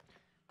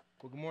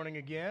Well, good morning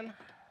again.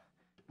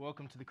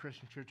 Welcome to the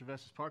Christian Church of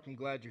Estes Park. I'm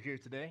glad you're here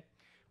today.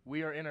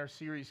 We are in our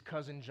series,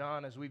 Cousin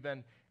John, as we've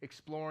been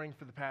exploring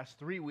for the past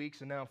 3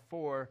 weeks and now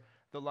 4,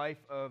 the life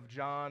of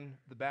John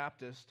the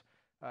Baptist.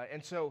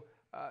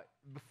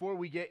 Before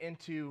we get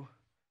into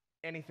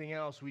anything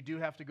else, we do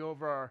have to go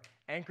over our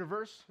anchor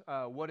verse,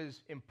 what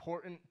is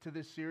important to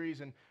this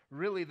series, and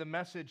really the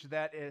message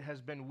that it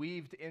has been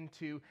weaved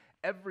into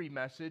every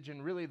message,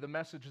 and really the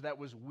message that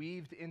was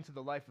weaved into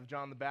the life of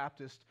John the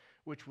Baptist,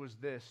 which was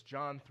this: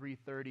 John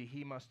 3:30,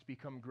 he must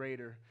become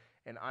greater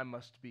and I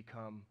must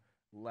become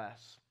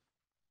less.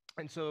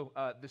 And so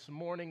this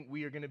morning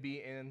we are going to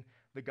be in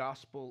the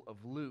Gospel of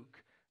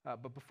Luke.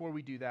 But before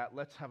we do that,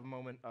 let's have a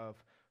moment of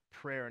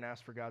prayer and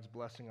ask for God's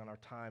blessing on our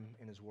time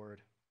in His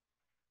Word.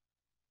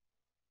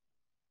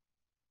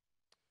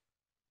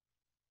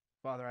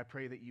 Father, I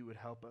pray that you would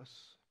help us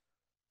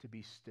to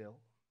be still.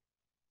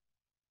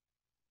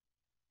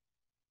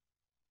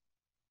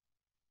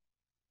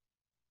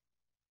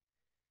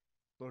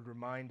 Lord,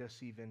 remind us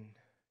even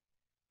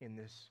in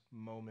this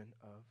moment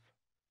of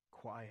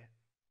quiet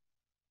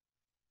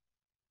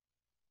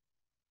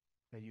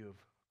that you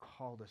have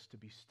called us to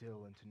be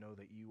still and to know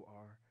that you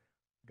are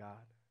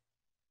God.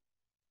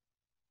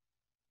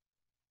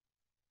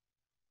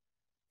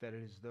 That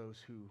it is those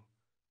who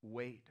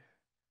wait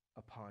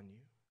upon you,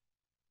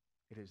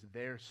 it is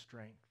their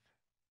strength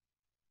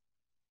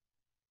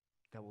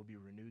that will be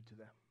renewed to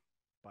them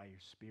by your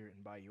Spirit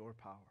and by your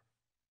power.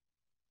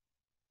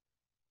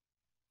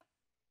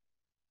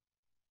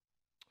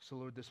 So,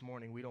 Lord, this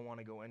morning we don't want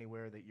to go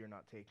anywhere that you're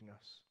not taking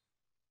us.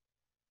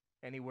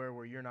 Anywhere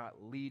where you're not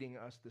leading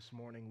us this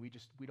morning, we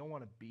don't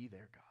want to be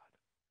there, God.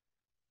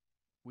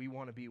 We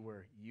want to be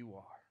where you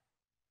are.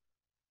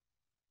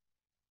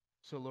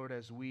 So, Lord,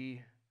 as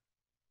we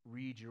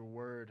read your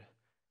word,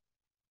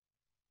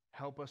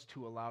 help us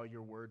to allow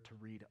your word to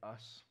read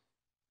us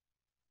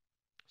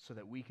so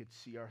that we could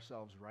see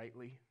ourselves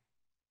rightly,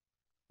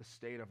 the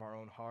state of our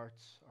own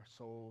hearts, our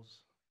souls,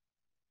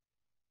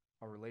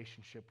 our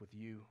relationship with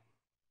you.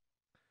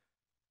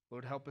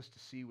 Lord, help us to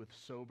see with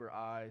sober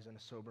eyes and a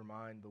sober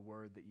mind the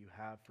word that you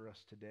have for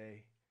us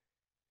today.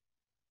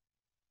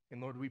 And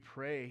Lord, we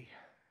pray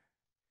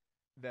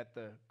that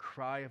the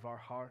cry of our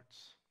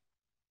hearts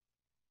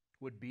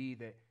would be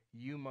that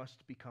you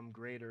must become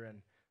greater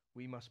and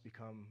we must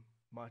become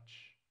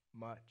much,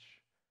 much,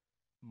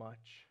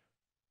 much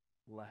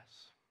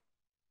less,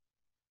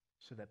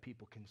 so that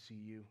people can see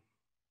you.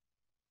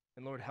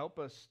 And Lord, help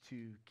us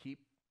to keep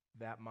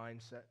that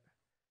mindset,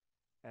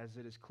 as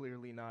it is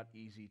clearly not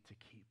easy to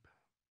keep.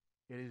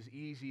 It is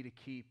easy to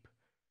keep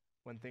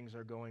when things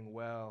are going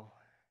well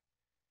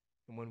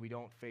and when we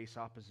don't face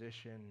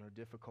opposition or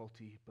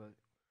difficulty, but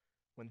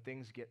when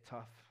things get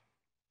tough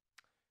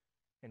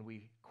and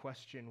we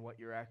question what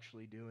you're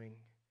actually doing,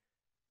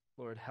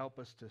 Lord, help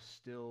us to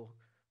still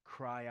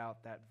cry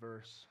out that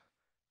verse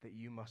that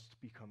you must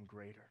become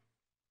greater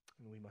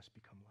and we must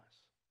become less.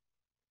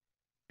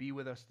 Be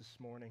with us this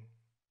morning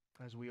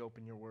as we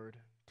open your word.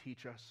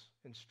 Teach us,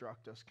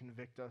 instruct us,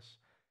 convict us,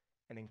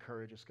 and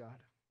encourage us, God.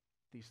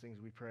 These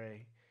things we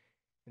pray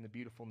in the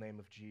beautiful name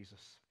of Jesus.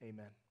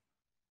 Amen.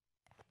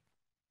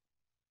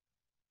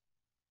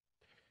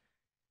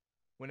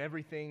 When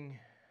everything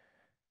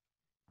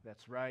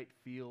that's right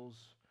feels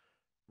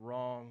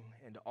wrong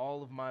and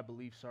all of my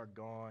beliefs are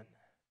gone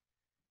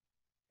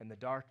and the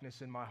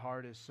darkness in my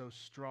heart is so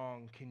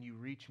strong, can you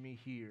reach me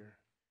here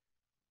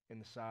in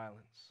the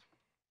silence?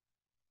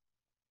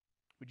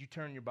 Would you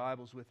turn your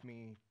Bibles with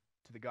me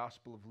to the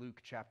Gospel of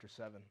Luke, chapter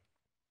 7.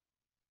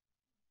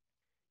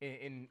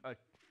 In a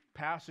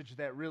passage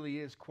that really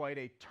is quite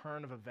a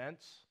turn of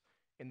events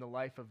in the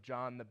life of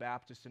John the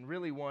Baptist, and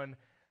really one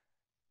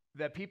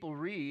that people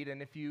read,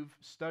 and if you've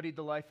studied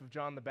the life of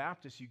John the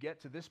Baptist, you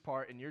get to this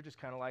part and you're just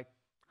kind of like,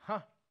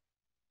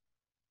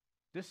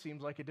 this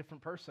seems like a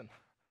different person.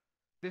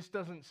 This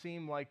doesn't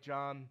seem like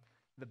John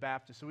the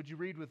Baptist. So would you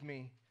read with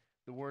me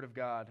the Word of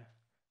God?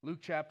 Luke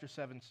chapter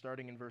 7,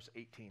 starting in verse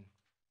 18.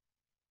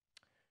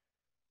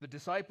 The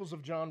disciples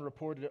of John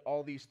reported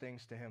all these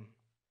things to him.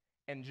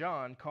 And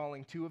John,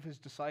 calling 2 of his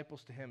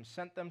disciples to him,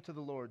 sent them to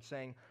the Lord,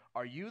 saying,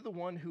 "Are you the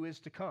one who is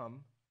to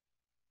come,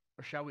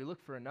 or shall we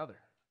look for another?"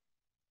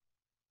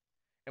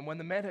 And when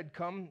the men had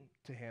come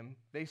to him,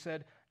 they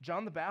said,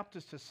 "John the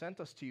Baptist has sent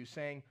us to you,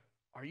 saying,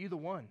 'Are you the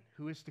one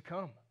who is to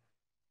come,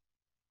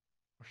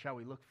 or shall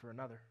we look for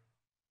another?'"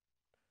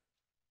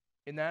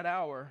 In that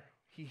hour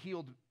he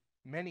healed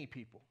many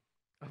people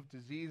of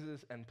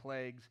diseases and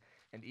plagues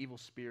and evil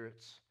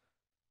spirits,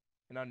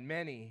 and on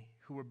many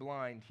who were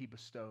blind he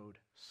bestowed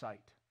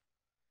sight.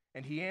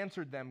 And he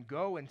answered them,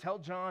 "Go and tell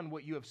John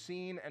what you have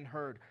seen and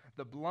heard.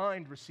 The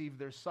blind receive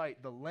their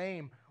sight, the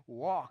lame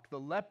walk, the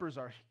lepers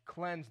are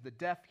cleansed, the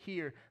deaf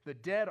hear, the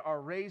dead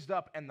are raised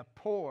up, and the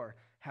poor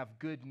have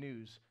good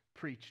news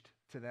preached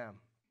to them.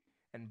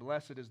 And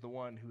blessed is the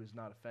one who is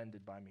not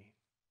offended by me."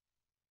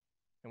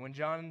 And when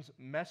John's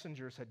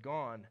messengers had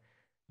gone,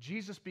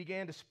 Jesus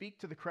began to speak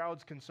to the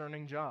crowds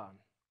concerning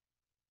John.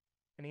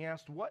 And he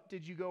asked, "What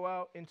did you go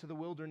out into the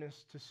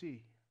wilderness to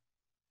see?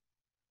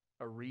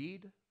 A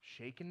reed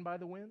shaken by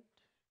the wind?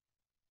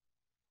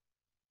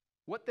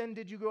 What then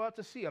did you go out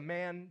to see? A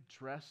man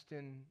dressed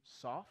in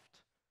soft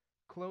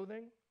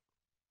clothing?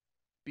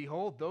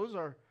 Behold, those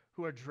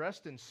who are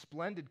dressed in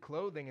splendid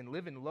clothing and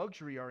live in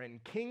luxury are in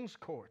king's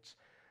courts.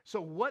 So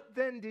what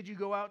then did you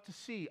go out to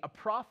see? A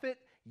prophet?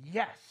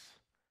 Yes.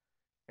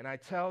 And I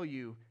tell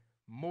you,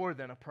 more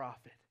than a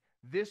prophet.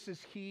 This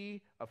is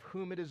he of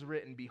whom it is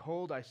written,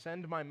 Behold, I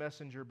send my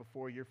messenger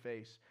before your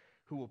face,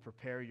 who will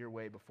prepare your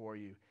way before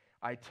you.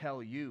 I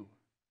tell you,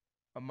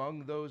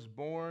 among those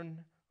born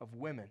of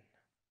women,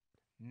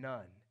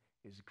 none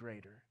is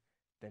greater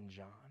than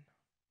John.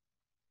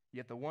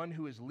 Yet the one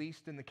who is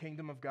least in the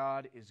kingdom of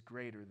God is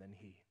greater than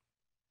he.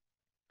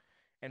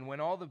 And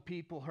when all the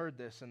people heard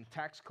this, and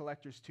tax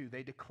collectors too,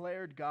 they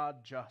declared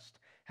God just,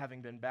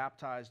 having been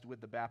baptized with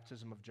the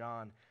baptism of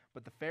John.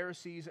 But the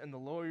Pharisees and the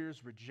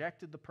lawyers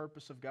rejected the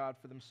purpose of God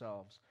for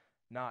themselves,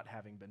 not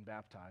having been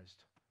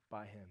baptized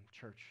by him.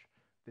 Church,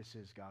 this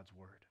is God's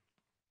word.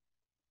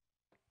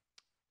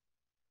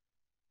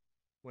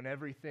 When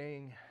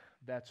everything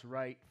that's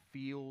right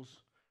feels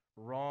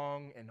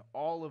wrong and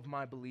all of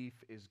my belief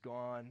is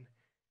gone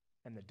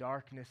and the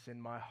darkness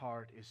in my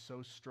heart is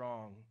so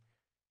strong,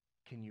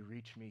 can you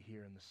reach me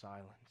here in the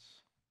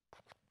silence?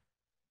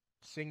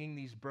 Singing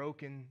these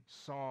broken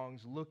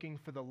songs, looking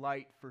for the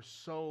light for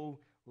so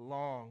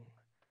long,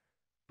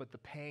 but the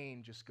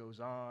pain just goes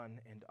on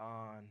and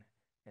on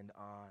and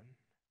on.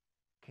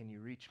 Can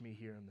you reach me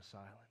here in the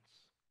silence?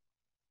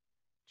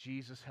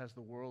 Jesus, has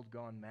the world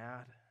gone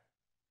mad?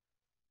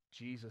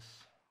 Jesus,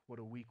 what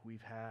a week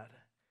we've had.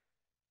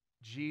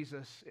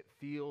 Jesus, it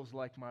feels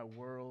like my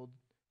world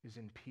is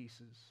in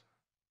pieces.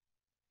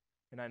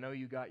 And I know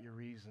you got your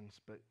reasons,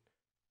 but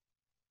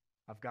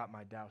I've got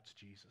my doubts,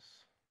 Jesus.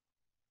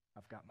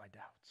 I've got my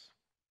doubts.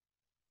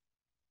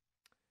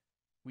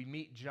 We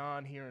meet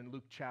John here in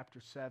Luke chapter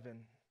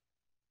 7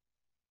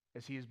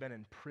 as he has been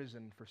in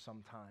prison for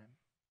some time.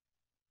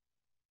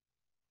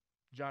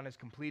 John has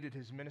completed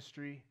his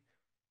ministry.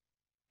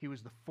 He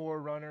was the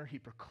forerunner. He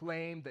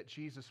proclaimed that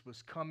Jesus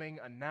was coming,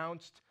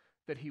 announced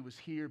that he was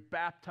here,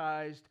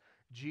 baptized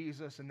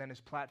Jesus, and then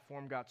his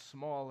platform got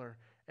smaller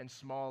and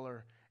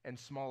smaller and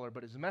smaller.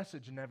 But his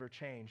message never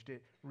changed.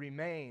 It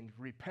remained,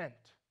 repent,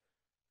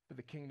 for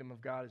the kingdom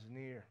of God is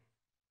near.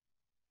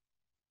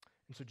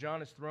 And so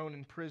John is thrown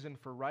in prison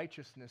for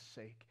righteousness'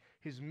 sake.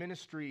 His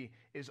ministry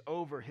is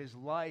over. His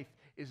life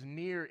is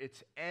near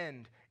its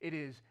end. It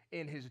is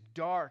in his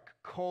dark,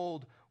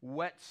 cold,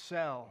 wet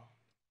cell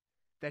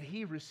that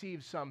he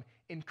receives some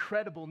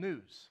incredible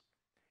news.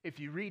 If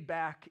you read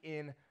back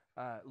in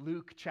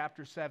Luke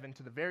chapter 7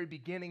 to the very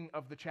beginning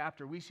of the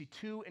chapter, we see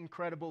two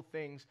incredible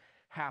things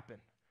happen.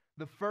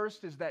 The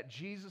first is that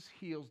Jesus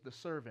heals the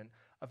servant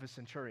of a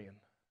centurion.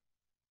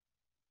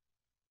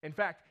 In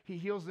fact, he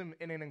heals him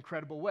in an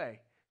incredible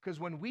way. Because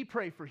when we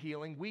pray for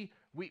healing, we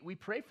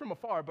pray from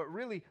afar, but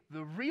really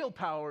the real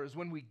power is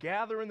when we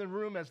gather in the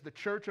room as the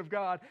church of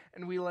God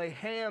and we lay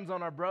hands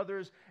on our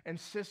brothers and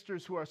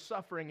sisters who are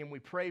suffering and we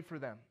pray for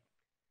them.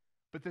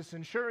 But the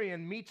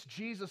centurion meets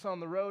Jesus on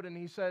the road and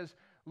he says,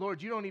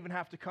 Lord, you don't even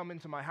have to come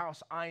into my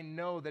house. I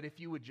know that if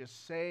you would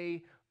just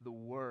say the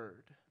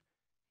word,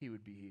 he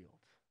would be healed.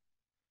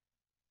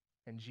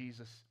 And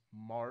Jesus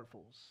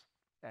marvels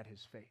at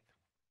his faith.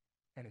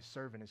 And his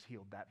servant is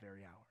healed that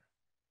very hour.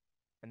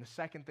 And the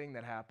second thing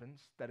that happens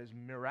that is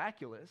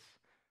miraculous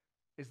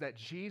is that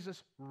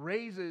Jesus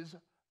raises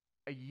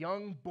a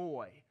young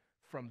boy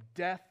from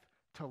death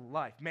to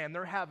life. Man,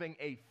 they're having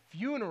a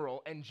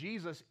funeral and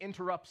Jesus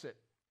interrupts it.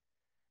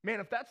 Man,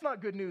 if that's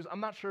not good news,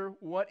 I'm not sure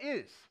what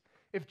is.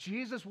 If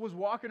Jesus was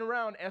walking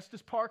around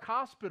Estes Park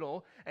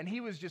Hospital and he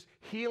was just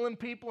healing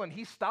people and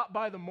he stopped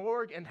by the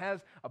morgue and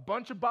has a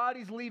bunch of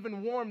bodies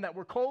leaving warm that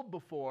were cold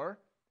before,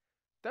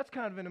 that's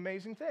kind of an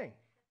amazing thing.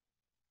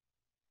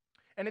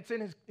 And it's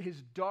in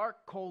his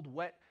dark, cold,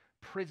 wet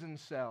prison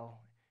cell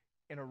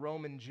in a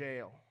Roman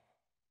jail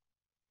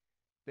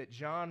that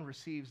John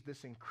receives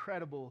this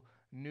incredible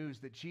news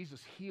that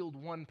Jesus healed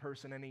one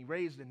person and he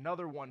raised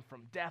another one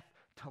from death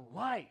to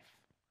life.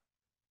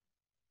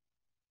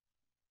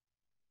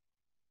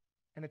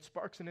 And it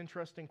sparks an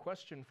interesting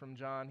question from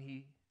John.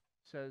 He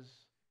says,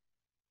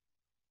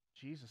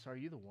 Jesus, are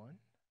you the one?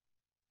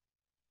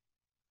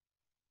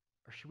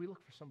 Or should we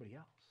look for somebody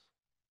else?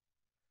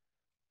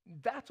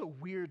 That's a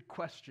weird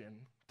question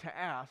to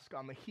ask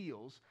on the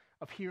heels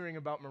of hearing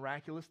about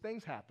miraculous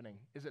things happening,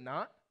 is it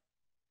not?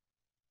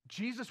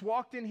 Jesus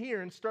walked in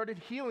here and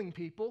started healing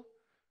people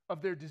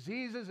of their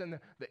diseases and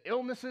the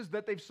illnesses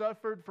that they've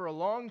suffered for a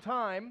long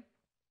time.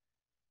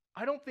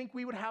 I don't think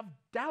we would have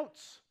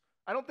doubts.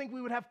 I don't think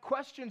we would have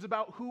questions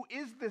about who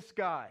is this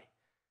guy.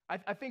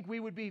 I think we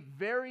would be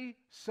very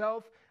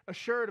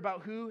self-assured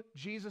about who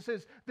Jesus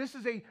is. This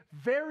is a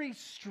very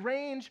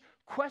strange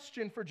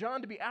question for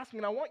John to be asking,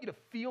 and I want you to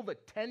feel the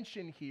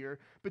tension here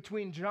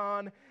between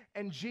John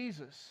and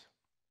Jesus.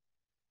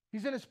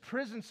 He's in his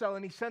prison cell,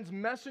 and he sends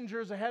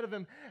messengers ahead of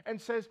him and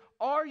says,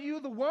 are you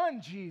the one,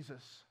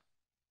 Jesus?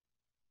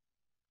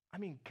 I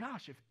mean,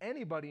 gosh, if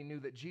anybody knew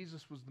that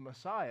Jesus was the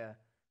Messiah,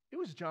 It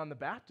was John the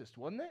Baptist,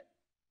 wasn't it?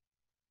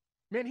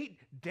 Man, he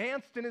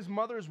danced in his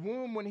mother's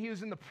womb when he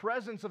was in the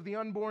presence of the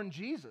unborn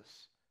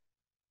Jesus.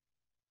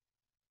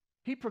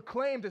 He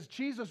proclaimed as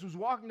Jesus was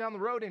walking down the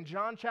road in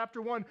John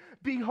chapter 1,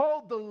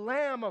 "Behold the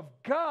Lamb of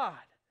God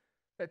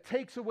that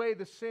takes away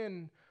the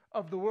sin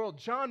of the world."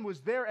 John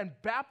was there and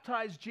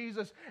baptized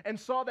Jesus and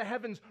saw the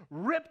heavens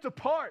ripped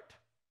apart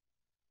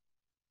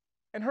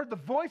and heard the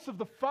voice of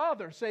the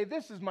Father say,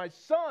 "This is my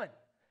Son,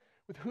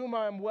 with whom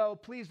I am well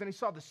pleased." And he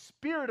saw the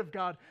Spirit of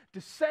God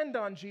descend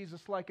on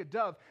Jesus like a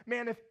dove.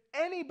 Man, if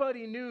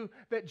anybody knew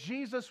that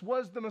Jesus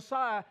was the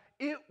Messiah,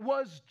 it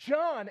was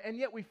John. And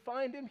yet we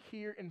find him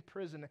here in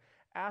prison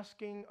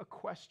asking a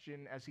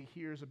question as he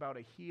hears about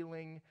a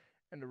healing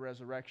and a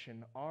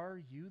resurrection. Are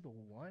you the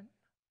one?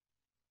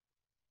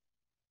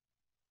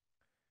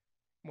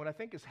 What I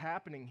think is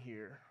happening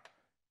here,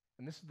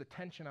 and this is the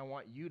tension I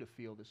want you to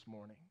feel this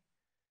morning,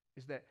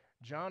 is that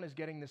John is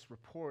getting this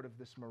report of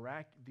these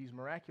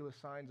miraculous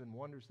signs and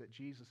wonders that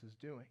Jesus is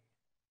doing.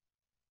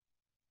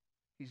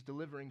 He's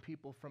delivering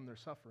people from their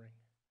suffering,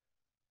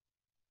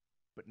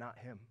 but not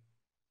him.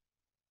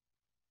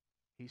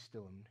 He's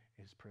still in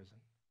his prison.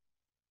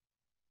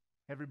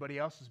 Everybody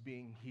else is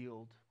being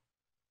healed.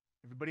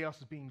 Everybody else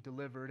is being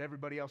delivered.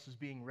 Everybody else is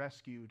being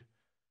rescued,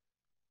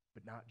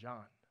 but not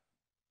John.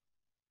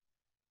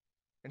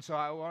 And so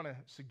I want to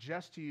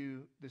suggest to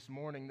you this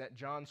morning that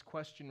John's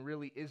question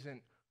really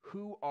isn't,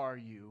 "Who are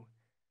you?"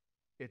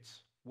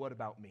 It's, "What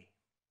about me?"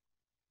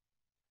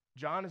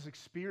 John is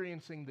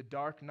experiencing the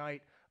dark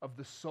night of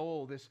the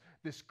soul, this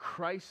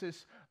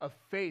crisis of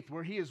faith,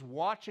 where he is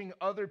watching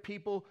other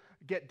people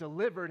get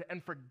delivered,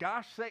 and for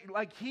gosh sake,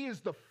 like he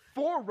is the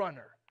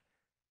forerunner.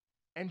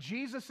 And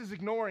Jesus is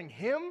ignoring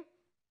him,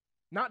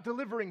 not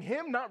delivering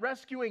him, not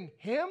rescuing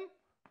him,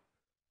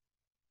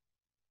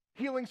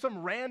 healing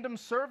some random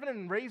servant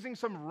and raising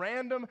some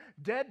random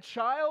dead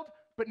child,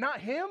 but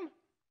not him.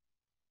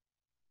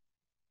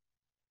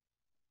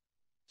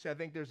 See, I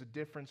think there's a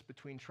difference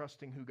between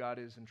trusting who God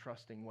is and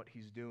trusting what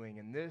he's doing.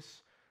 And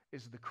this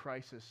is the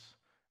crisis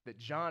that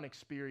John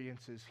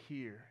experiences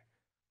here.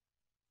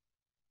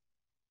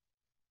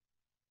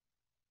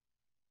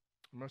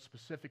 Most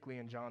specifically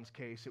in John's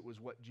case, it was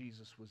what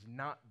Jesus was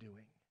not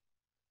doing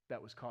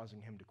that was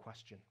causing him to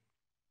question.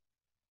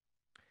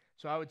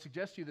 So I would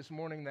suggest to you this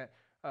morning that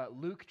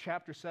Luke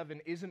chapter 7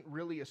 isn't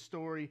really a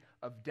story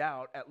of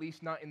doubt, at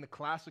least not in the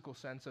classical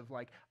sense of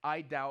like,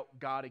 I doubt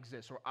God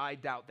exists or I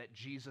doubt that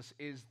Jesus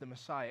is the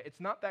Messiah. It's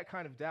not that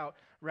kind of doubt.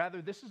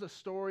 Rather, this is a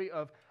story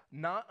of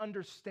not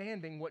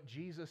understanding what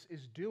Jesus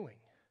is doing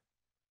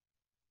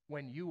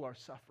when you are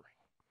suffering.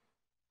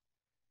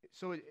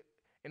 So,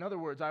 in other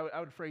words, I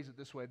would phrase it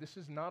this way. This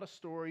is not a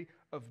story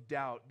of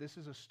doubt. This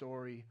is a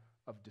story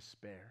of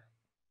despair,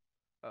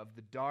 of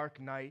the dark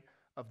night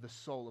of the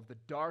soul, of the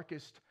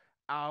darkest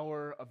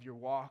hour of your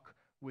walk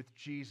with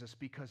Jesus,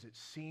 because it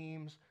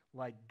seems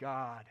like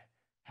God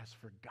has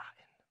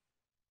forgotten.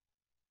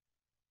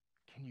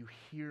 Can you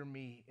hear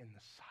me in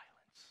the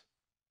silence?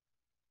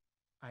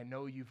 I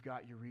know you've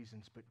got your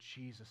reasons, but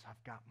Jesus,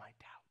 I've got my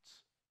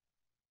doubts.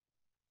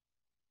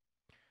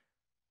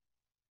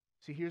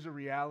 See, here's a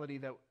reality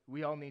that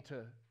we all need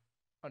to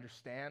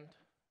understand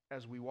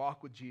as we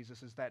walk with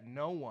Jesus, is that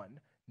no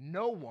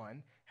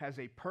one has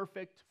a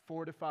perfect,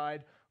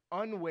 fortified,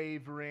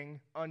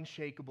 unwavering,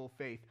 unshakable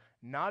faith.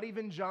 Not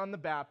even John the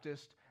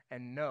Baptist,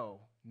 and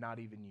no, not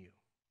even you.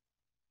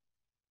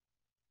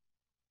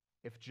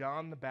 If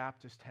John the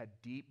Baptist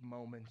had deep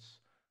moments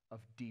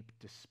of deep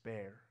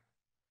despair,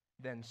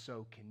 then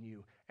so can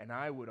you. And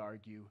I would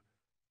argue,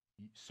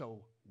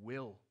 so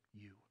will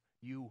you.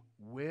 You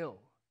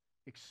will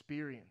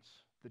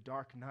experience the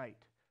dark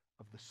night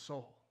of the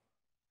soul.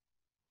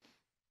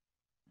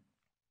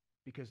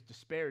 Because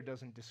despair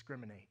doesn't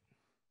discriminate.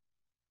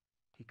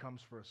 He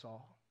comes for us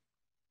all.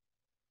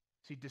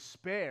 See,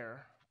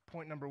 despair,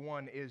 point number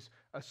one, is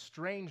a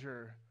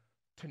stranger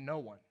to no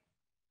one.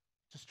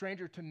 It's a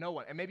stranger to no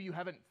one. And maybe you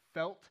haven't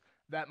felt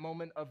that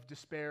moment of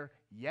despair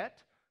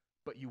yet,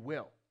 but you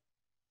will.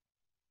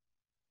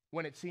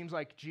 When it seems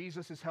like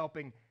Jesus is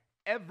helping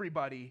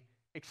everybody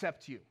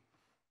except you.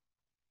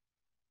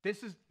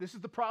 This is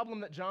the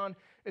problem that John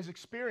is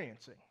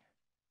experiencing.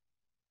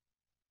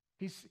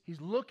 He's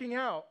looking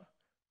out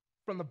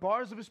from the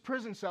bars of his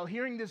prison cell,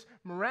 hearing this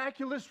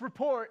miraculous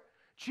report.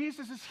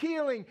 Jesus is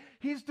healing,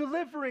 he's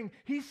delivering,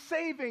 he's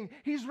saving,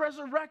 he's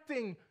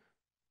resurrecting.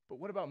 But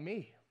what about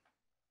me?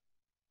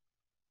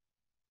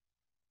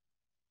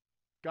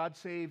 God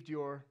saved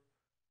your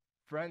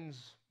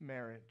friend's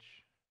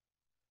marriage,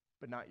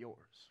 but not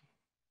yours.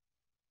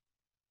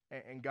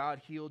 And God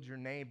healed your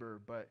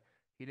neighbor, but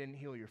he didn't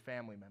heal your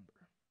family member.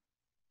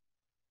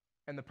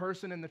 And the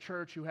person in the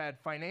church who had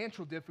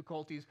financial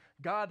difficulties,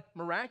 God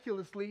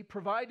miraculously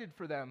provided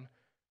for them,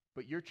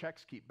 but your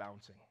checks keep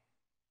bouncing,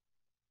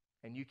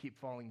 and you keep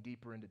falling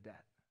deeper into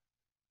debt.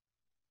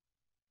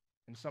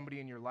 And somebody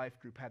in your life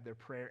group had their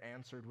prayer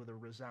answered with a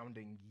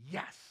resounding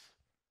yes,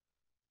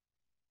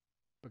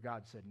 but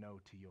God said no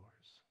to yours.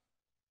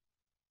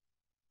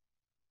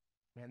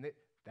 Man,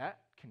 that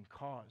can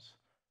cause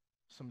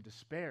some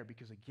despair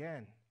because,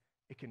 again,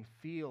 it can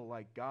feel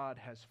like God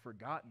has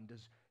forgotten.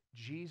 Does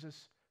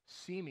Jesus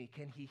see me?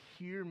 Can he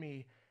hear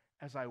me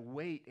as I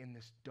wait in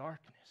this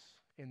darkness,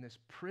 in this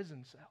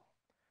prison cell?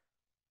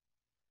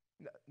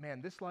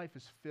 Man, this life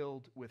is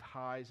filled with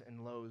highs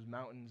and lows,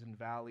 mountains and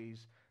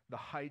valleys, the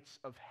heights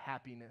of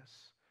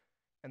happiness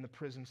and the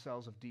prison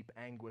cells of deep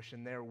anguish.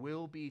 And there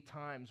will be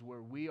times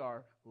where we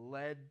are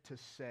led to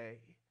say,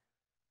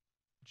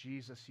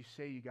 Jesus, you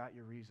say you got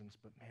your reasons,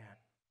 but man,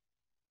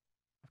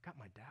 I've got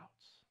my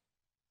doubts.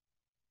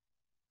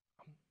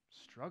 I'm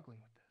struggling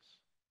with this.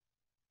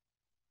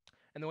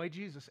 And the way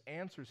Jesus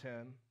answers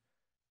him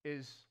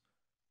is,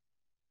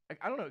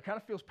 I don't know, it kind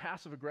of feels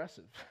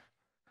passive-aggressive.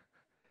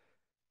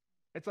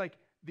 It's like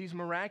these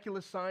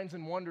miraculous signs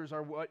and wonders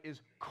are what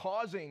is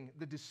causing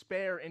the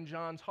despair in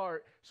John's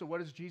heart. So what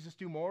does Jesus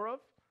do more of?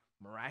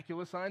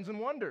 Miraculous signs and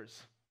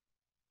wonders.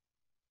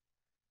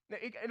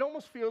 It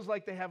almost feels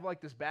like they have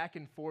like this back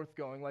and forth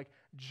going. Like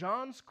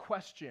John's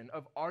question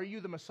of, are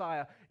you the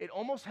Messiah? It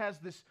almost has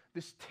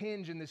this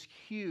tinge and this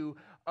hue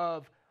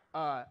of,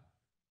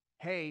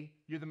 hey,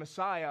 you're the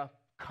Messiah,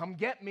 come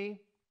get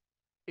me.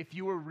 If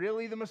you were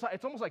really the Messiah,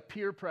 it's almost like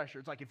peer pressure.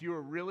 It's like if you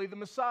were really the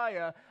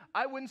Messiah,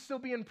 I wouldn't still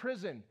be in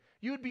prison.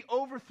 You would be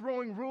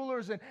overthrowing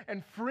rulers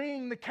and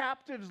freeing the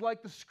captives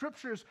like the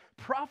scriptures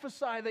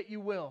prophesy that you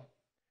will.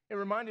 It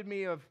reminded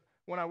me of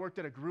when I worked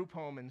at a group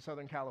home in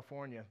Southern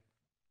California.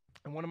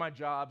 And one of my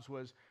jobs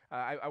was,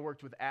 I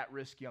worked with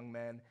at-risk young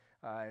men,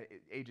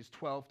 ages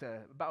 12 to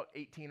about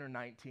 18 or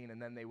 19,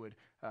 and then they would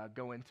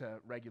go into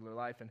regular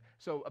life. And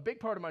so a big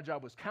part of my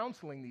job was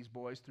counseling these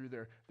boys through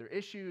their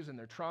issues and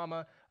their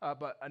trauma.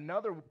 But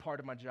another part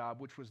of my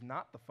job, which was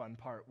not the fun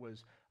part,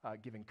 was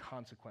giving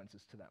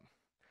consequences to them.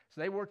 So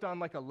they worked on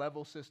like a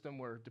level system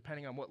where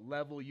depending on what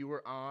level you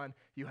were on,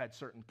 you had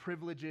certain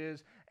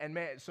privileges. And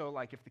man, so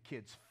like if the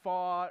kids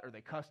fought or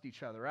they cussed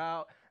each other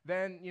out,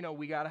 then,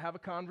 we got to have a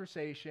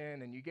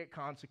conversation and you get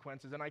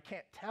consequences. And I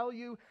can't tell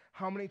you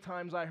how many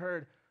times I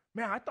heard,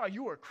 man, I thought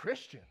you were a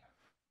Christian.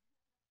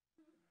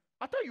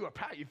 I thought you were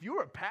if you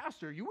were a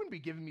pastor, you wouldn't be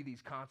giving me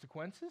these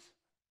consequences.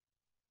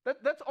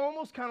 That's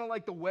almost kind of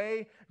like the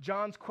way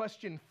John's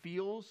question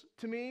feels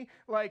to me.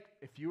 Like,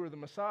 if you were the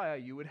Messiah,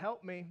 you would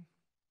help me.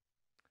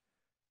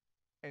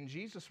 And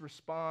Jesus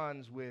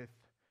responds with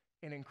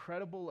an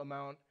incredible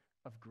amount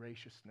of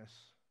graciousness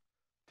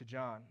to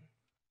John.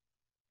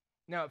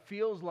 Now, it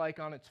feels like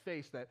on its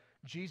face that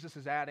Jesus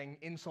is adding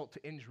insult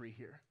to injury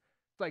here.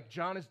 It's like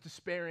John is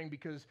despairing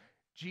because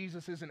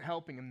Jesus isn't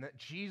helping him, that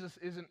Jesus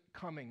isn't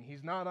coming.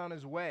 He's not on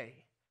his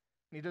way.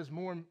 And he does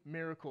more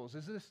miracles.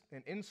 Is this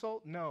an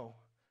insult? No.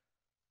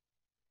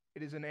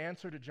 It is an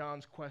answer to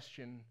John's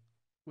question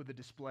with a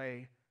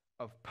display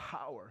of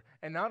power.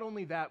 And not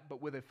only that,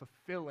 but with a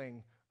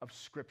fulfilling of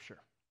Scripture.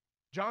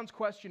 John's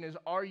question is,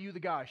 are you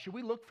the guy? Should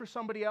we look for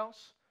somebody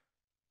else?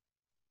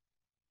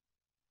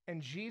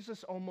 And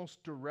Jesus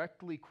almost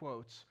directly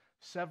quotes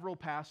several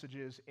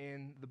passages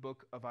in the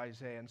book of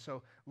Isaiah. And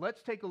so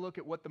let's take a look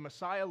at what the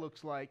Messiah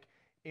looks like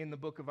in the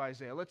book of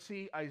Isaiah. Let's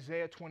see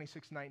Isaiah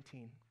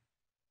 26:19.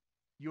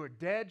 Your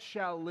dead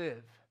shall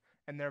live,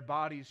 and their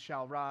bodies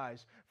shall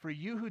rise. For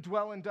you who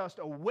dwell in dust,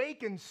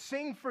 awake and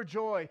sing for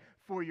joy,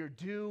 for your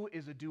dew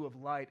is a dew of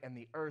light, and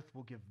the earth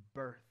will give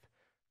birth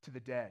to the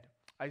dead.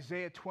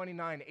 Isaiah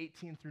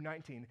 29:18 through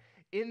 19.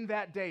 In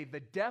that day, the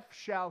deaf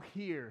shall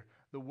hear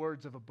the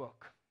words of a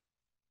book.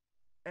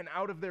 And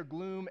out of their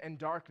gloom and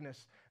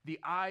darkness, the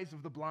eyes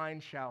of the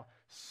blind shall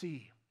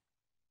see.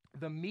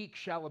 The meek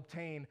shall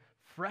obtain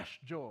fresh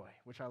joy,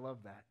 which I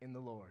love that, in the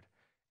Lord.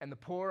 And the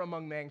poor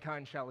among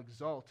mankind shall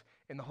exult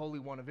in the Holy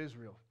One of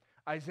Israel.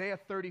 Isaiah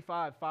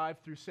 35:5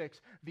 through 6.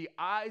 The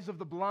eyes of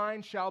the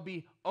blind shall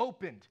be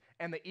opened,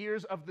 and the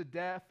ears of the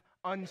deaf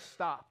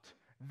unstopped.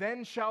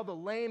 Then shall the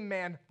lame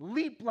man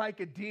leap like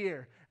a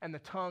deer, and the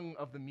tongue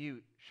of the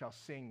mute shall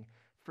sing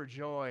for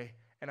joy.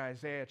 And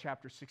Isaiah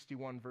chapter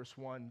 61, verse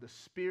 1, the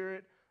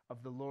Spirit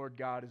of the Lord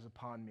God is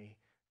upon me,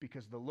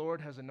 because the Lord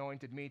has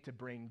anointed me to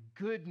bring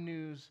good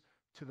news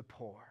to the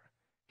poor.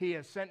 He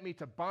has sent me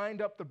to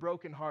bind up the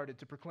brokenhearted,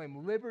 to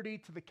proclaim liberty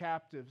to the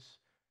captives,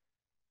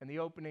 and the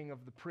opening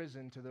of the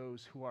prison to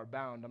those who are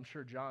bound. I'm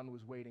sure John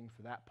was waiting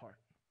for that part.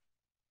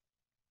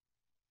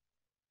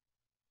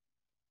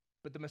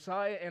 But the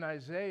Messiah in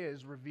Isaiah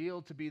is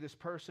revealed to be this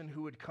person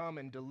who would come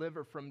and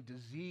deliver from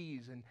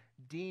disease and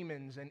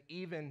demons and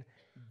even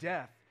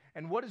death.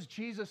 And what does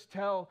Jesus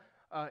tell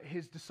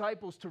his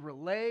disciples to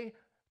relay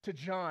to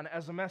John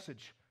as a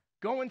message?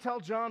 Go and tell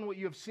John what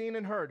you have seen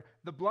and heard.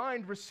 The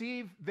blind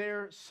receive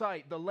their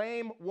sight. The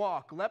lame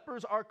walk.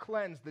 Lepers are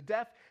cleansed. The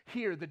deaf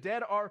hear. The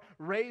dead are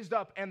raised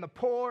up. And the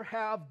poor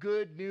have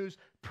good news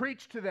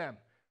preached to them.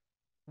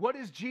 What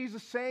is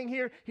Jesus saying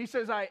here? He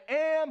says, I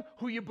am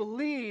who you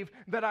believe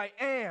that I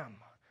am,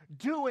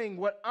 doing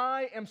what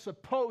I am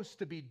supposed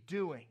to be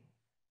doing.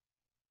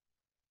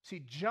 See,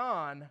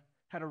 John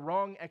had a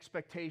wrong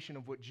expectation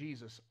of what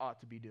Jesus ought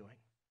to be doing.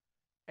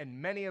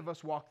 And many of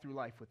us walk through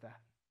life with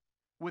that,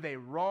 with a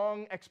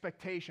wrong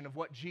expectation of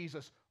what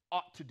Jesus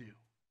ought to do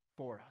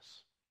for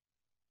us.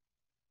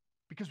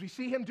 because we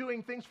see him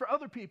doing things for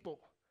other people.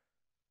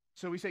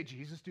 So we say,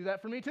 Jesus, do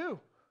that for me too.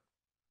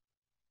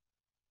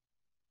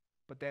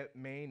 But that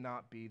may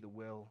not be the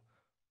will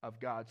of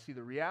God. See,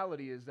 the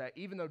reality is that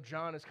even though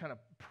John is kind of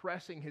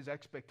pressing his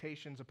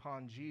expectations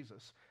upon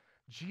Jesus,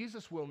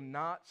 Jesus will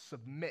not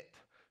submit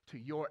to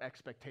your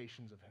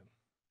expectations of him.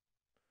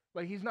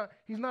 Like he's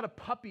not a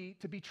puppy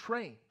to be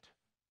trained,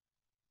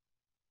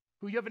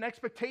 who you have an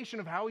expectation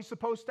of how he's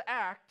supposed to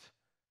act,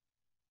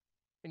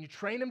 and you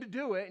train him to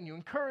do it, and you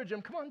encourage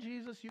him, come on,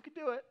 Jesus, you can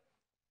do it.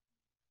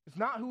 It's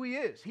not who he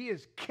is. He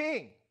is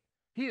king.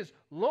 He is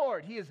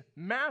Lord. He is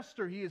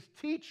master. He is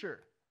teacher.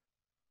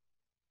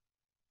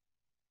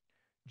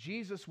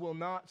 Jesus will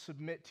not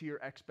submit to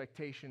your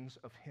expectations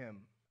of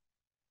him.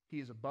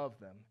 He is above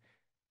them.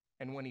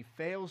 And when he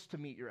fails to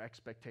meet your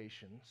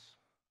expectations,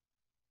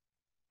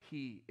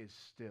 he is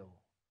still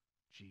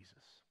Jesus.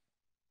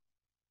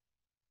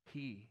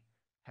 He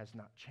has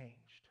not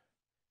changed.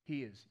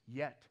 He is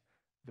yet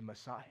the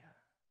Messiah,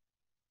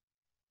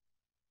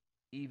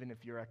 even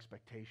if your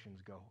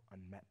expectations go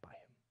unmet by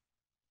him.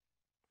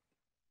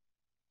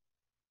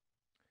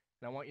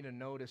 And I want you to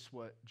notice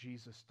what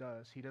Jesus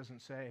does. He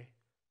doesn't say,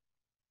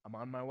 I'm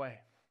on my way.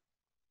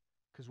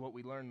 Because what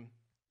we learn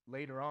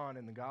later on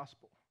in the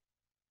gospel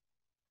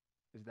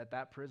is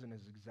that prison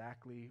is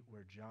exactly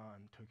where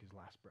John took his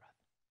last breath.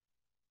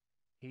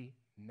 He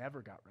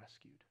never got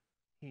rescued.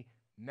 He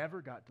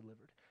never got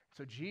delivered.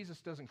 So Jesus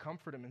doesn't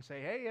comfort him and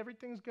say, hey,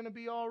 everything's going to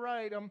be all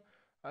right.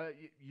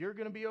 You're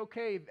going to be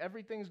okay.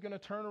 Everything's going to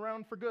turn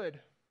around for good.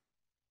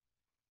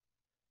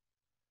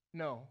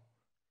 No.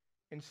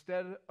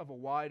 Instead of a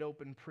wide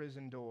open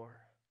prison door,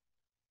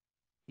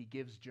 he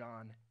gives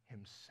John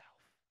himself.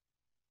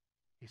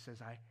 He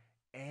says, I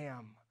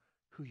am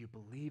who you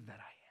believe that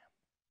I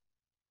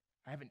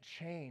am. I haven't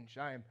changed.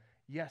 I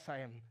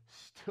am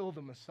still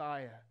the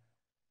Messiah.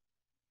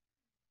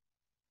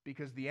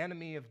 Because the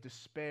enemy of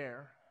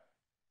despair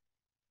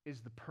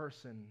is the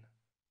person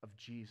of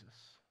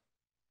Jesus.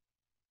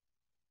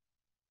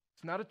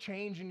 It's not a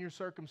change in your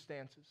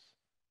circumstances.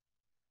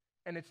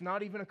 And it's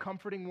not even a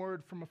comforting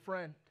word from a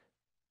friend.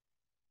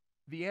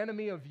 The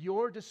enemy of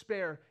your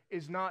despair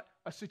is not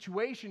a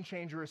situation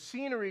change or a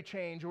scenery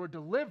change or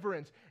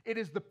deliverance. It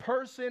is the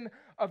person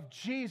of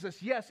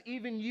Jesus. Yes,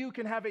 even you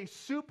can have a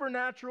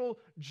supernatural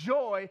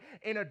joy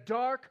in a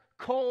dark,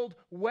 cold,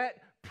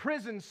 wet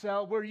prison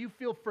cell where you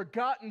feel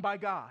forgotten by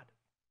God,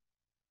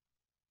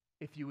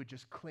 if you would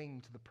just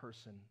cling to the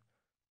person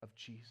of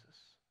Jesus.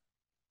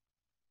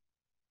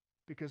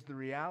 Because the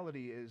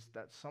reality is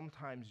that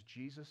sometimes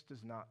Jesus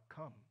does not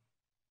come.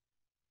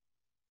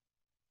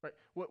 Right?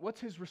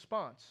 What's his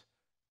response?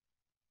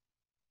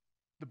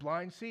 The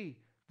blind see,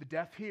 the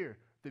deaf hear,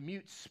 the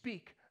mute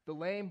speak, the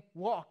lame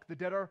walk, the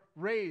dead are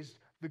raised,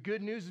 the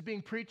good news is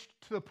being preached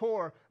to the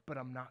poor, but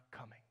I'm not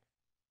coming.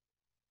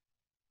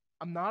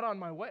 I'm not on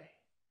my way.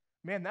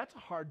 Man, that's a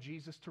hard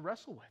Jesus to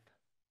wrestle with.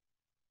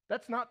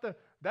 That's not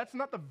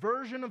the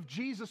version of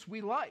Jesus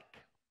we like.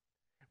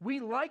 We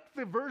like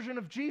the version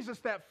of Jesus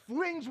that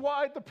flings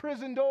wide the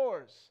prison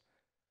doors,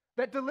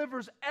 that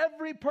delivers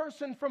every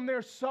person from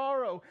their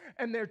sorrow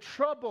and their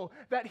trouble,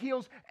 that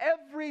heals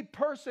every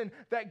person,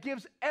 that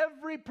gives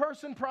every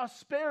person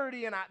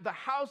prosperity and the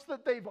house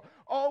that they've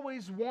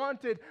always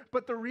wanted.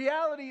 But the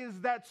reality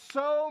is that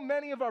so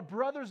many of our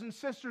brothers and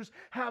sisters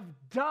have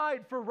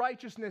died for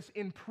righteousness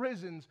in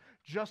prisons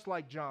just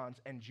like John's,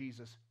 and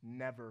Jesus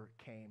never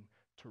came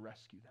to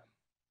rescue them.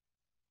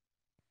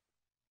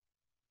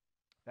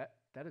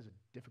 That is a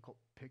difficult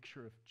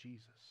picture of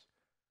Jesus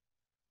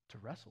to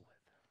wrestle with.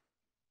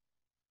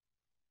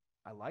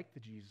 I like the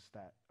Jesus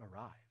that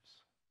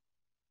arrives.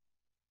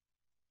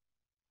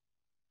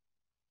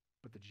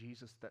 But the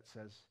Jesus that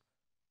says,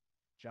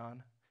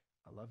 John,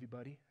 I love you,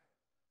 buddy.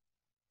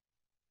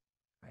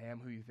 I am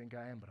who you think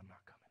I am, but I'm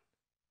not coming.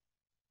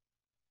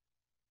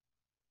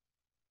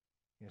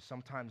 You know,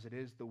 sometimes it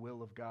is the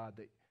will of God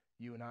that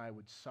you and I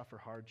would suffer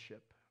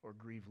hardship or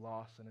grieve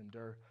loss and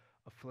endure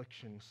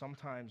affliction.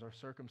 Sometimes our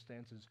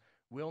circumstances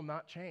will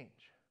not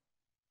change.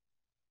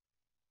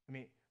 I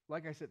mean,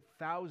 like I said,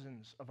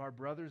 thousands of our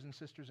brothers and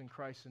sisters in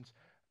Christ since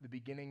the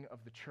beginning of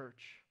the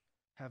church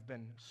have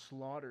been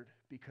slaughtered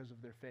because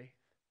of their faith.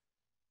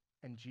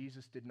 And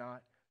Jesus did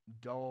not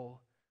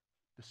dull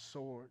the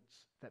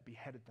swords that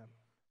beheaded them,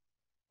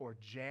 or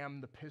jam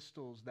the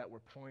pistols that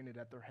were pointed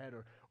at their head,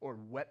 or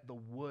wet the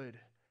wood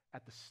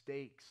at the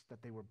stakes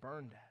that they were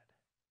burned at.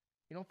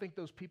 You don't think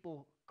those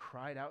people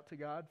cried out to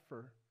God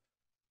for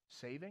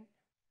saving?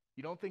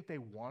 You don't think they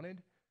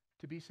wanted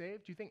to be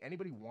saved? Do you think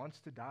anybody wants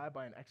to die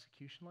by an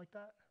execution like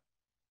that?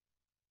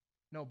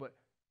 No, but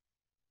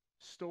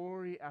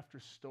story after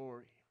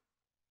story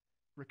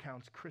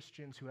recounts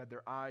Christians who had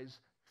their eyes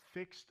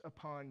fixed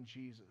upon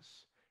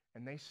Jesus,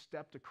 and they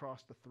stepped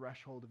across the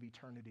threshold of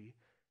eternity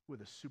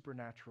with a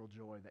supernatural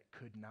joy that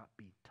could not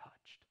be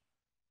touched.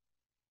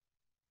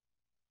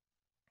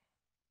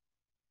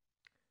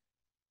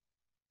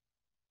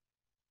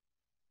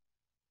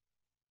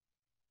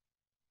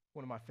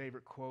 One of my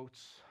favorite quotes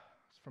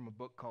is from a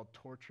book called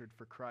Tortured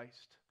for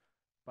Christ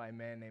by a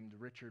man named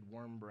Richard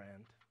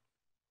Wurmbrand,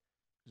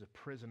 who's a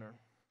prisoner.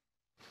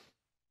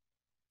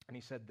 And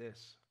he said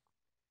this: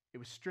 "It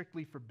was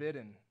strictly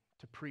forbidden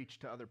to preach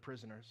to other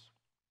prisoners.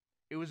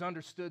 It was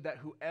understood that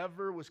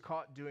whoever was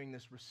caught doing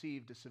this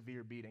received a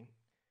severe beating.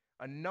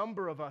 A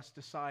number of us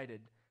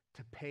decided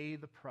to pay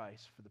the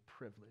price for the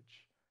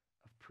privilege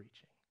of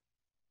preaching.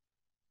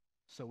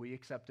 So we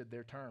accepted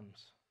their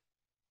terms.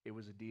 It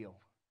was a deal.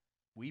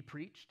 We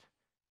preached,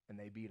 and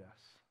they beat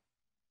us.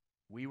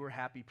 We were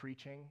happy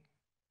preaching.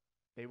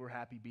 They were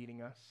happy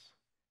beating us.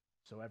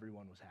 So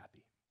everyone was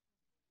happy."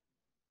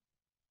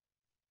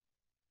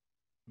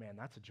 Man,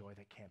 that's a joy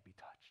that can't be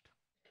touched,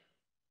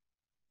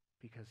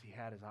 because he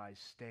had his eyes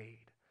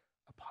stayed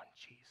upon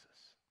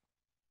Jesus.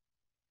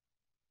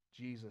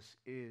 Jesus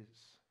is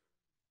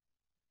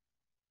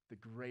the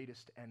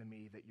greatest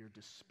enemy that your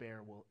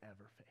despair will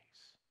ever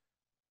face,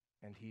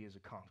 and he is a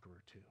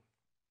conqueror too.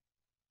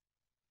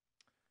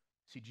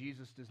 See,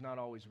 Jesus does not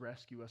always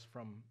rescue us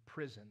from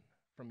prison,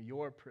 from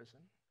your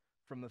prison,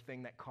 from the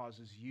thing that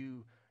causes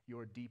you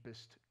your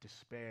deepest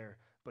despair,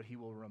 but he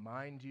will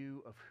remind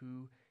you of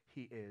who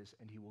he is,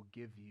 and he will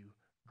give you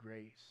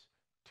grace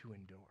to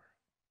endure.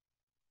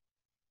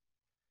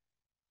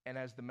 And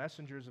as the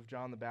messengers of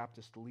John the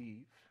Baptist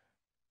leave,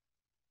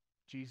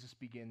 Jesus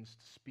begins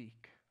to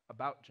speak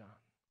about John.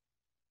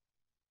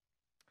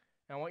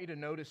 And I want you to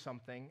notice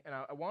something, and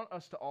I want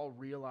us to all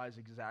realize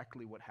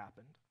exactly what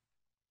happened.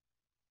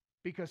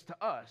 Because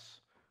to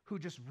us, who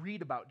just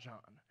read about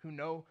John, who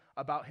know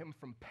about him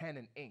from pen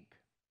and ink,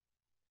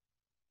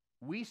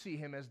 we see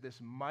him as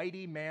this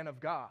mighty man of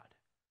God,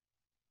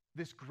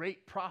 this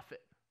great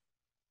prophet.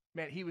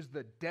 Man, he was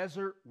the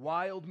desert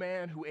wild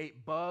man who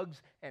ate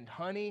bugs and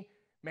honey.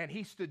 Man,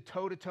 he stood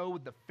toe-to-toe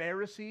with the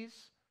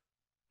Pharisees.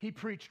 He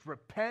preached,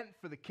 "Repent,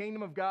 for the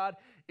kingdom of God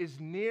is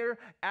near.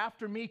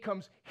 After me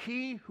comes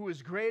he who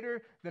is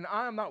greater than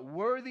I am not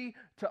worthy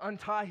to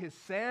untie his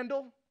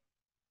sandal."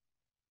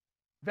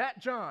 That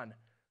John,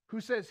 who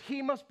says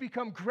he must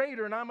become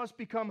greater and I must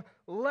become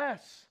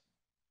less,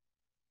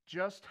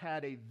 just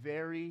had a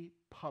very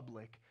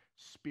public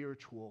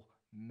spiritual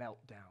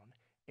meltdown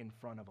in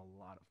front of a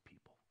lot of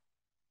people.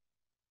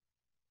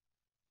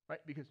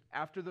 Right? Because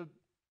after the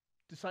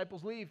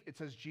disciples leave, it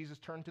says Jesus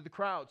turned to the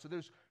crowd. So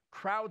there's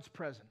crowds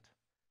present.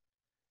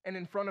 And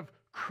in front of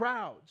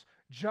crowds,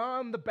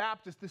 John the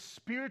Baptist, this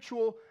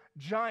spiritual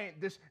giant,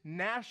 this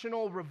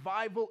national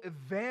revival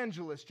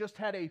evangelist, just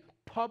had a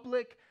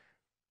public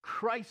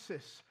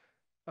crisis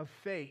of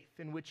faith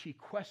in which he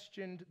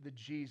questioned the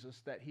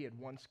Jesus that he had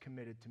once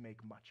committed to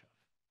make much of.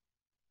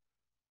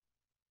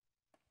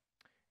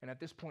 And at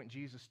this point,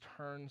 Jesus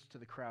turns to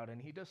the crowd, and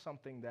he does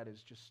something that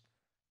is just,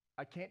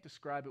 I can't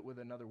describe it with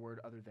another word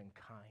other than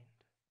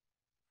kind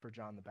for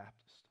John the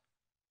Baptist.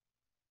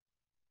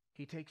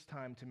 He takes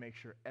time to make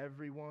sure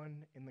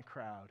everyone in the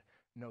crowd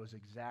knows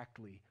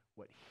exactly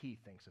what he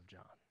thinks of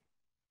John.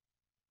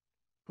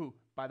 Who,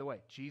 by the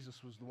way,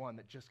 Jesus was the one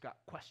that just got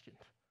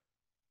questioned,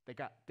 that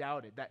got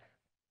doubted, that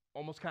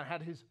almost kind of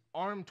had his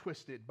arm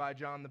twisted by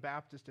John the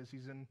Baptist as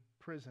he's in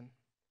prison.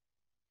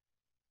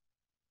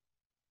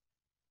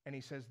 And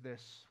he says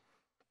this: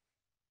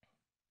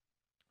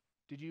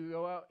 "Did you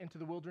go out into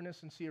the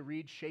wilderness and see a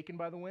reed shaken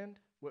by the wind?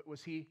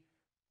 Was he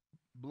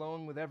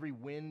blown with every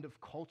wind of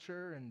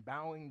culture and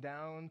bowing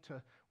down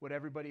to what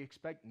everybody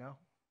expects? No.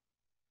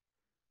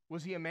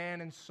 Was he a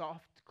man in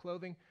soft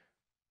clothing?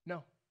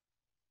 No.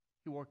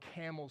 He wore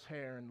camel's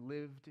hair and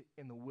lived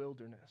in the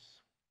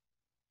wilderness.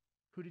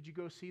 Who did you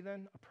go see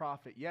then? A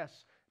prophet,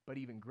 yes, but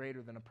even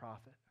greater than a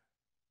prophet.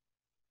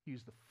 He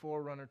is the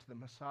forerunner to the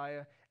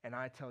Messiah, and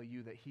I tell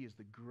you that he is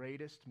the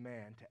greatest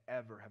man to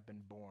ever have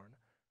been born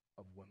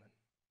of woman."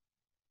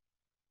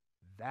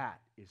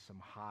 That is some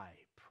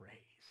high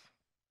praise.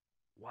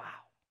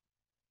 Wow.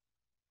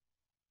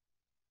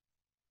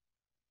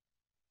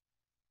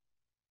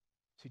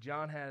 See,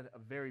 John had a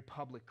very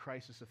public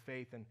crisis of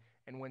faith, and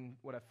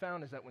what I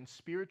found is that when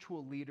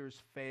spiritual leaders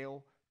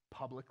fail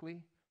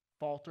publicly,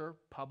 falter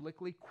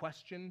publicly,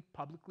 question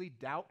publicly,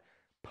 doubt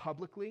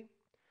publicly,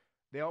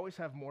 they always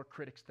have more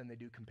critics than they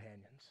do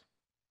companions.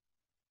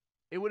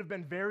 It would have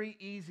been very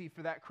easy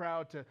for that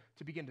crowd to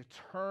begin to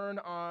turn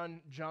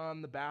on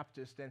John the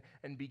Baptist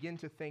and begin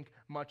to think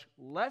much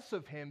less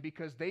of him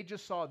because they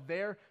just saw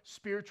their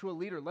spiritual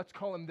leader, let's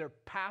call him their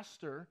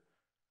pastor,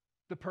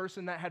 the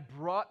person that had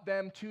brought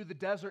them to the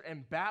desert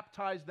and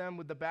baptized them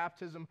with the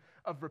baptism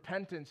of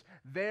repentance.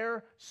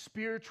 Their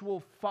spiritual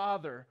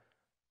father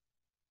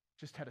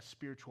just had a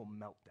spiritual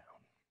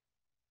meltdown.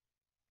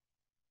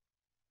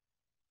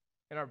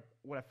 And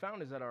what I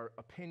found is that our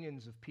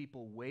opinions of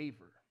people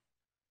waver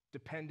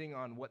depending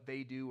on what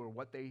they do or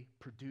what they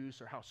produce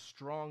or how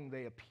strong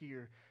they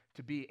appear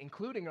to be,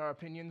 including our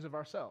opinions of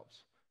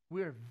ourselves.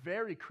 We are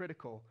very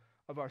critical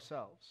of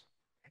ourselves.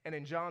 And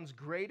in John's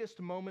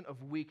greatest moment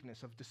of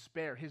weakness, of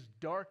despair, his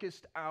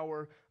darkest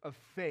hour of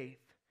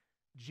faith,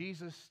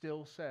 Jesus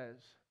still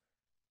says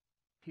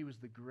he was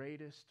the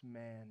greatest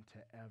man to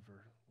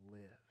ever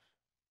live.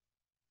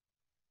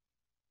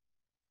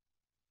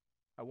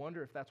 I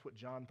wonder if that's what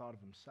John thought of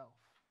himself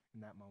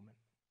in that moment.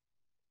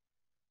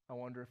 I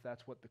wonder if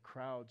that's what the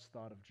crowds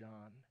thought of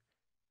John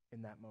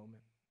in that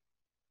moment.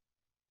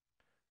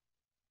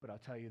 But I'll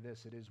tell you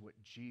this, it is what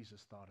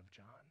Jesus thought of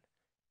John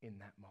in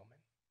that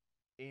moment.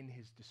 In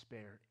his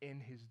despair, in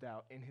his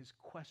doubt, in his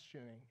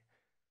questioning,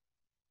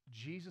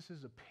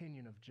 Jesus'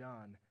 opinion of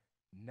John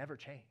never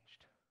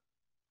changed.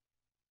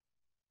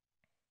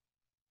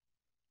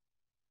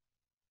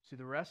 See,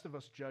 the rest of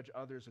us judge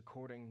others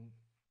according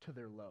to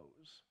their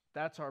lows.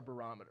 That's our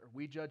barometer.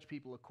 We judge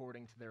people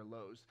according to their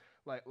lows.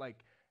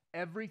 Like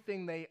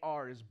everything they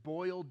are is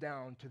boiled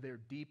down to their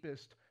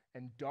deepest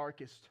and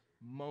darkest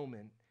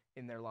moment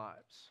in their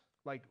lives.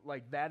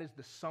 Like that is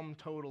the sum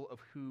total of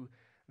who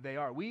they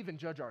are. We even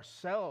judge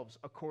ourselves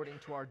according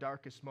to our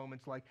darkest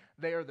moments, like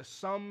they are the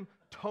sum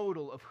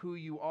total of who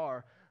you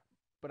are.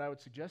 But I would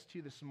suggest to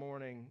you this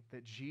morning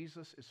that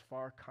Jesus is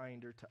far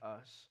kinder to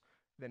us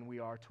than we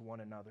are to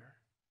one another.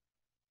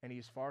 And he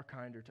is far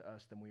kinder to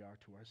us than we are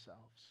to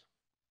ourselves.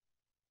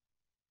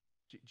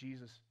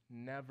 Jesus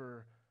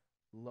never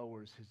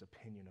lowers his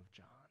opinion of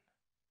John.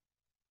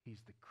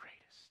 He's the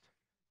greatest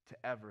to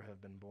ever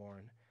have been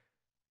born.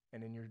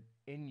 And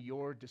in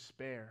your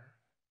despair,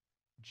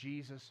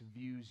 Jesus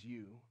views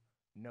you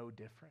no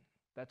different.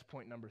 That's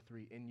point number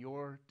 3. In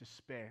your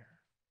despair,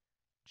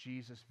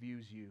 Jesus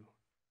views you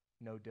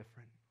no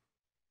different.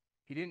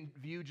 He didn't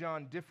view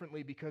John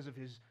differently because of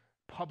his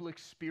public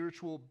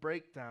spiritual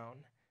breakdown.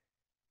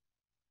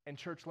 And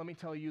church, let me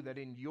tell you that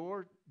in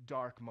your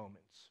dark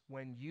moments,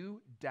 when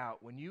you doubt,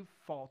 when you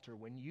falter,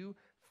 when you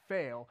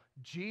fail,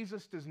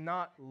 Jesus does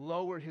not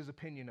lower his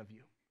opinion of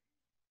you.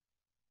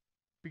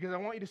 Because I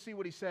want you to see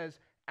what he says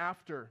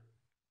after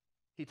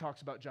he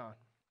talks about John.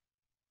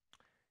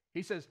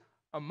 He says,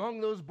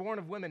 among those born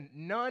of women,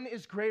 none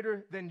is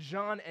greater than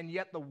John, and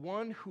yet the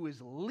one who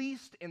is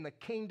least in the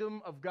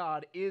kingdom of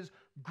God is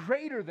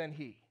greater than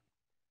he.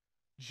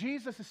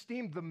 Jesus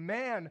esteemed the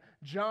man,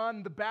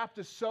 John the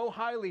Baptist, so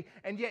highly,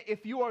 and yet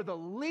if you are the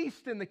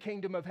least in the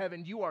kingdom of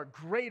heaven, you are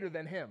greater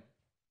than him.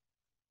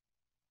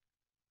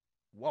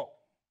 Whoa.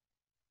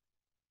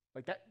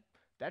 Like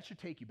that should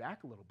take you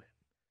back a little bit.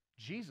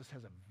 Jesus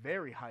has a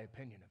very high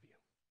opinion of you.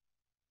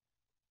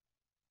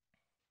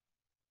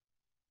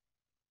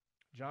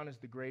 John is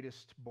the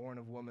greatest born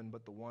of woman,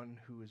 but the one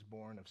who is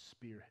born of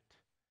spirit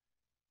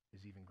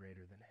is even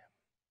greater than him.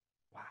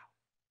 Wow.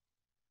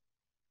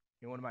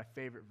 You know, one of my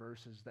favorite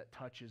verses that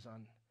touches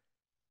on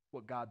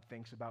what God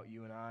thinks about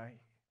you and I,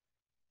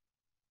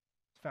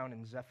 it's found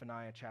in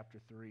Zephaniah chapter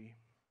 3,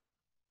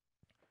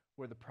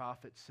 where the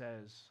prophet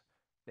says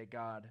that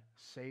God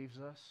saves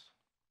us,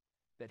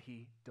 that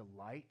he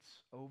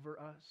delights over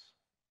us,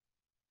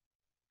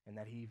 and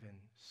that he even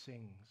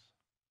sings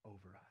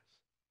over us.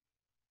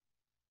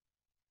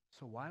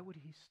 So why would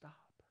he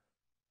stop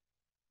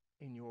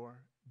in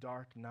your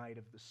dark night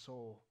of the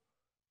soul,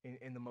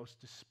 in the most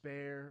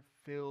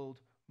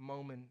despair-filled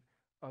moment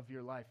of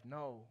your life?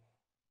 No.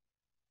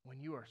 When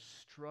you are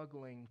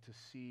struggling to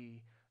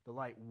see the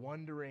light,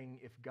 wondering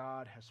if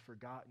God has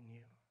forgotten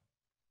you,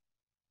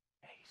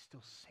 he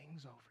still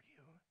sings over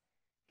you.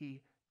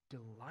 He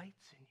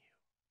delights in you.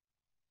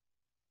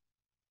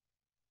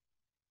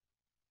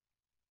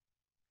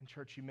 And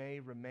church, you may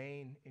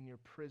remain in your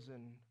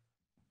prison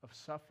of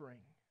suffering,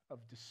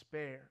 of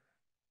despair,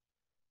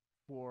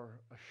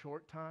 for a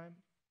short time,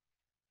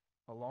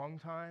 a long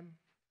time,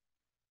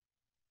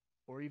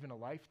 or even a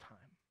lifetime.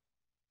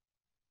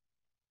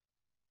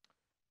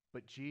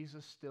 But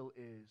Jesus still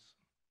is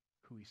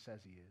who he says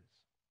he is.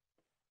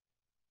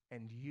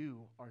 And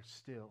you are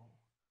still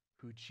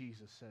who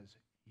Jesus says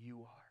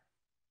you are.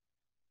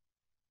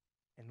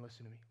 And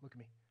listen to me, look at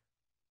me.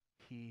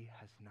 He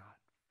has not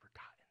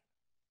forgotten.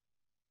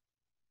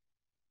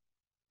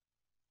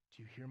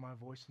 Do you hear my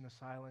voice in the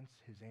silence?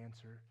 His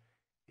answer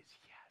is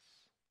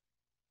yes.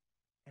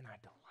 And I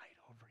delight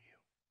over you.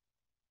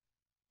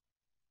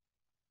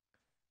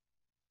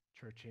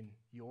 Church, in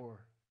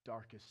your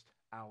darkest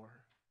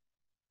hour,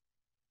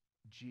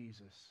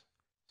 Jesus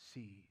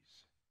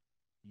sees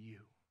you.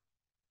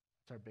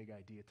 That's our big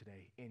idea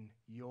today. In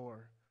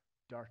your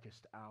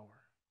darkest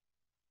hour,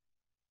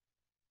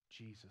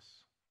 Jesus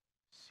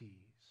sees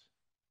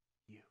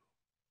you.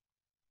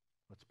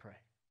 Let's pray.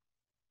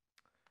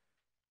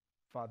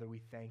 Father,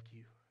 we thank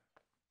you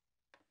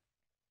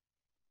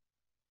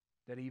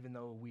that even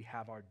though we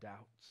have our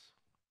doubts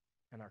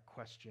and our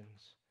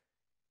questions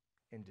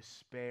and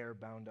despair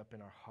bound up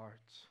in our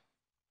hearts,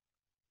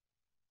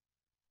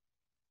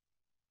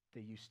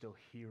 that you still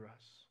hear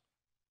us,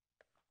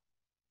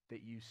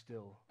 that you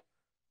still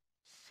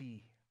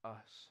see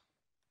us,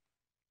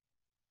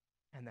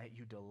 and that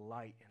you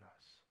delight in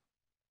us,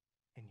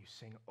 and you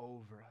sing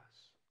over us.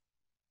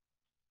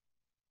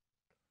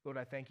 Lord,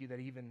 I thank you that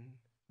even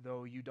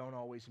though you don't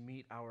always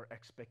meet our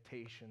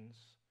expectations,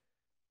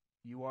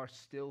 you are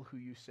still who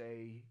you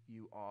say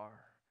you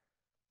are,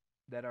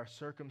 that our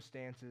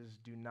circumstances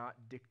do not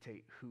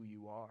dictate who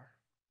you are.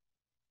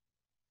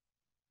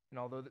 And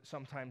although that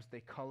sometimes they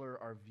color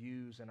our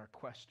views and our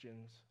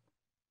questions,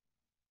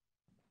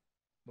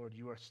 Lord,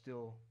 you are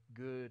still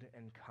good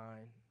and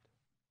kind.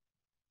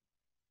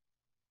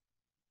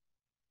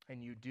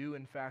 And you do,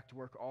 in fact,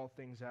 work all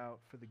things out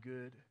for the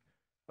good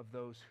of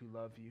those who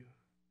love you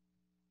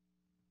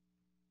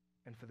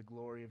and for the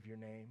glory of your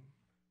name.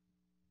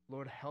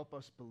 Lord, help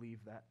us believe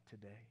that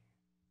today.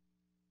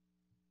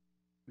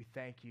 We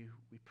thank you,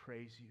 we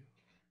praise you,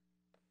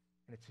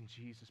 and it's in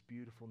Jesus'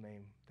 beautiful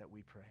name that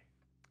we pray.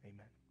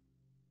 Amen.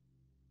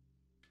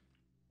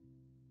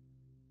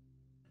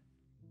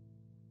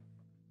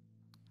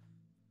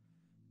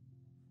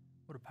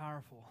 What a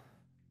powerful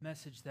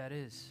message that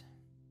is.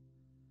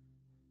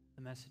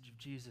 The message of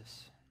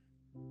Jesus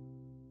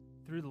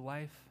through the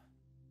life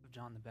of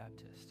John the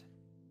Baptist.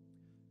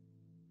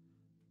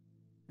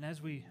 And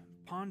as we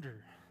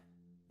ponder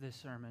this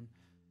sermon,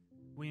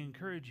 we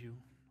encourage you,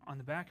 on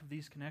the back of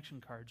these connection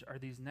cards are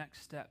these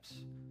next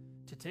steps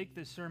to take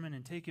this sermon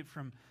and take it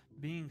from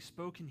being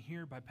spoken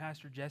here by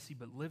Pastor Jesse,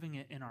 but living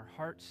it in our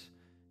hearts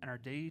and our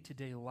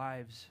day-to-day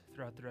lives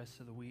throughout the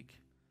rest of the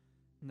week.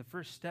 And the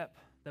first step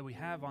that we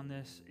have on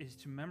this is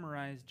to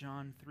memorize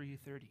John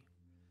 3:30.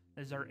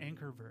 That is our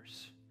anchor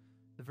verse,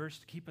 the verse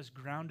to keep us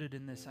grounded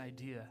in this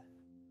idea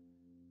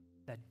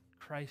that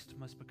Christ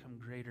must become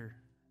greater,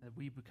 that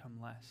we become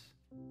less.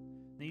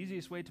 The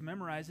easiest way to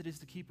memorize it is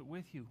to keep it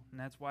with you, and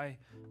that's why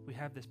we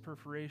have this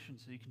perforation,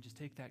 so you can just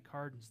take that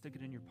card and stick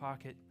it in your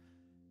pocket.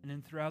 And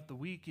then throughout the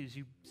week, as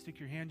you stick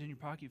your hand in your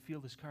pocket, you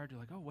feel this card, you're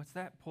like, oh, what's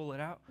that? Pull it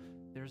out.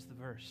 There's the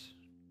verse.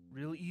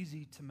 Real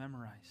easy to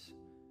memorize,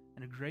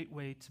 and a great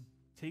way to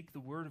take the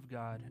Word of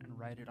God and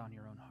write it on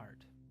your own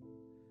heart.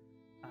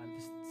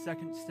 The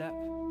second step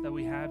that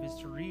we have is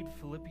to read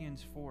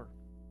Philippians 4.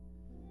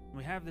 And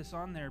we have this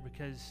on there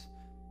because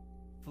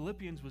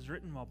Philippians was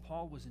written while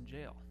Paul was in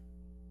jail,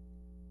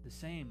 the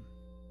same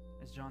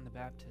as John the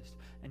Baptist.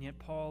 And yet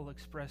Paul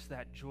expressed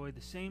that joy,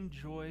 the same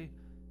joy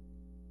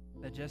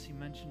that Jesse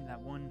mentioned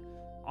that one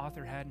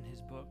author had in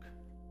his book.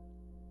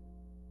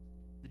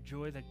 The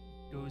joy that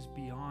goes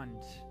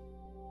beyond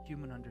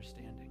human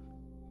understanding.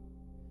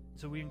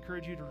 So we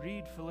encourage you to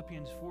read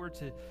Philippians 4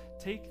 to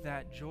take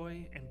that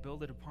joy and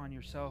build it upon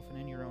yourself and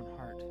in your own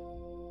heart.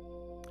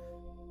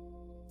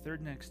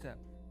 Third next step.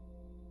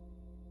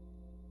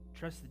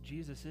 Trust that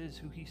Jesus is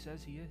who he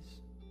says he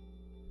is.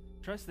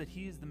 Trust that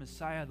he is the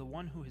Messiah, the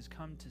one who has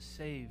come to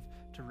save,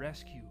 to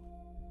rescue,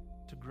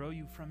 to grow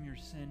you from your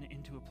sin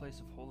into a place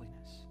of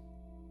holiness.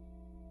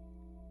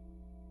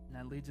 And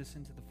that leads us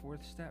into the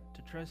fourth step,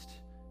 to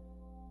trust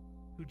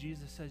who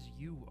Jesus says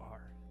you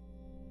are.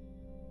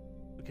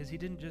 Because he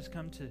didn't just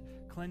come to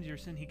cleanse your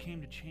sin, he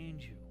came to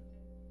change you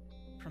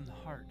from the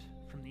heart,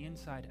 from the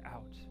inside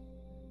out,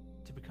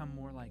 to become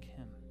more like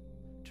him,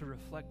 to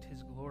reflect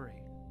his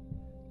glory,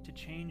 to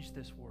change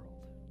this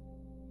world.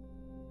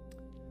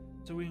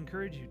 So we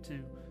encourage you to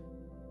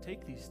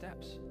take these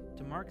steps,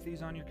 to mark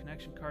these on your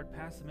connection card,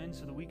 pass them in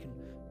so that we can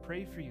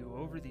pray for you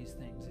over these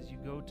things as you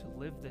go to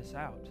live this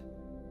out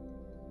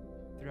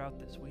throughout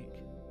this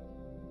week.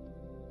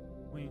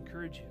 We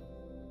encourage you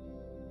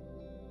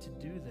to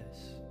do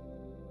this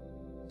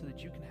so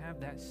that you can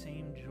have that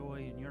same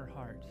joy in your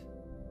heart,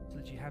 so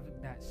that you have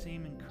that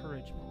same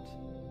encouragement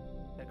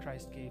that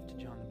Christ gave to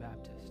John the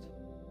Baptist.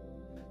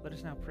 Let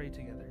us now pray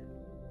together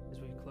as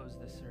we close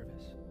this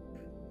service.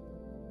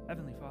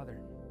 Heavenly Father,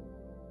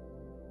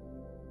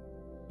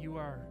 you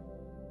are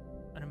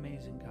an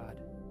amazing God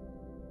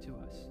to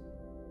us.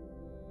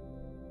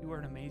 You are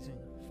an amazing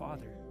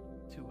Father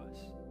to us.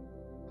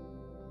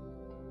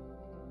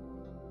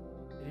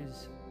 It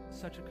is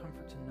such a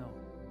comfort to know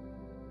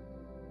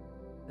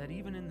that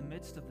even in the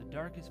midst of the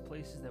darkest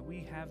places that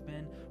we have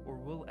been or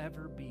will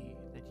ever be,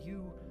 that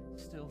you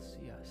still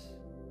see us,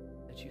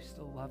 that you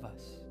still love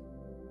us,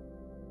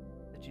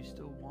 that you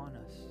still want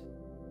us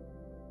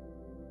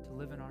to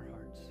live in our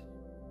hearts,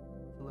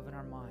 to live in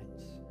our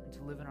minds, and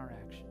to live in our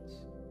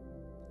actions.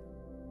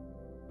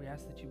 We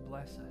ask that you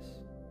bless us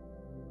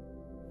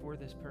for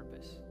this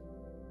purpose,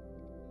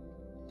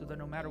 so that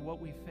no matter what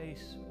we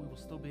face, we will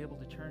still be able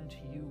to turn to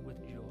you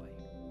with joy,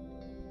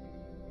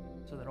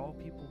 so that all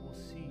people will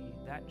see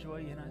that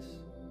joy in us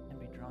and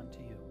be drawn to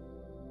you.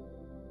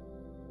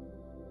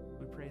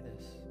 We pray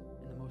this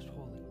in the most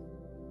holy,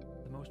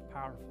 the most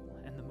powerful,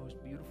 and the most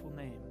beautiful